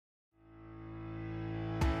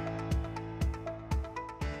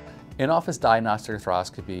In-office diagnostic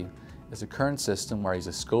arthroscopy is a current system where I use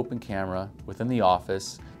a scope and camera within the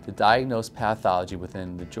office to diagnose pathology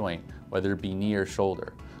within the joint, whether it be knee or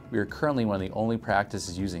shoulder. We are currently one of the only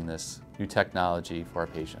practices using this new technology for our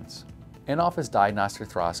patients. In-office diagnostic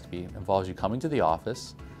arthroscopy involves you coming to the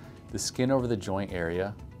office, the skin over the joint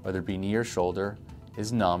area, whether it be knee or shoulder,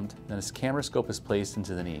 is numbed, then this camera scope is placed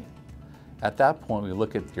into the knee. At that point, we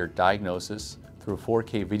look at your diagnosis through a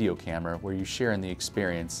 4K video camera where you share in the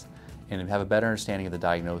experience and have a better understanding of the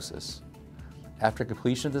diagnosis. After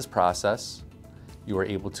completion of this process, you are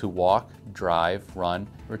able to walk, drive, run,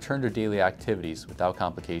 and return to daily activities without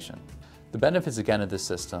complication. The benefits again of this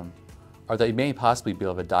system are that you may possibly be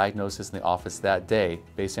able to have a diagnosis in the office that day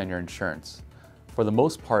based on your insurance. For the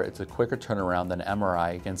most part, it's a quicker turnaround than an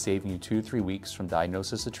MRI, again saving you 2 to 3 weeks from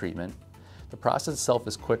diagnosis to treatment. The process itself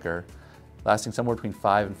is quicker, lasting somewhere between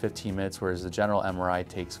 5 and 15 minutes, whereas the general MRI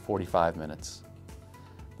takes 45 minutes.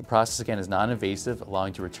 The process again is non-invasive,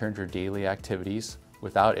 allowing you to return to your daily activities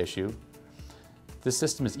without issue. This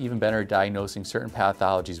system is even better at diagnosing certain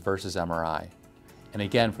pathologies versus MRI. And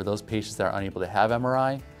again, for those patients that are unable to have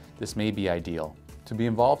MRI, this may be ideal. To be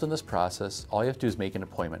involved in this process, all you have to do is make an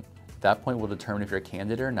appointment. At that point, we'll determine if you're a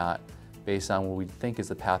candidate or not based on what we think is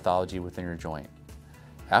the pathology within your joint.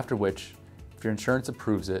 After which, if your insurance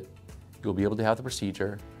approves it, you'll be able to have the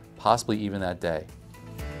procedure, possibly even that day.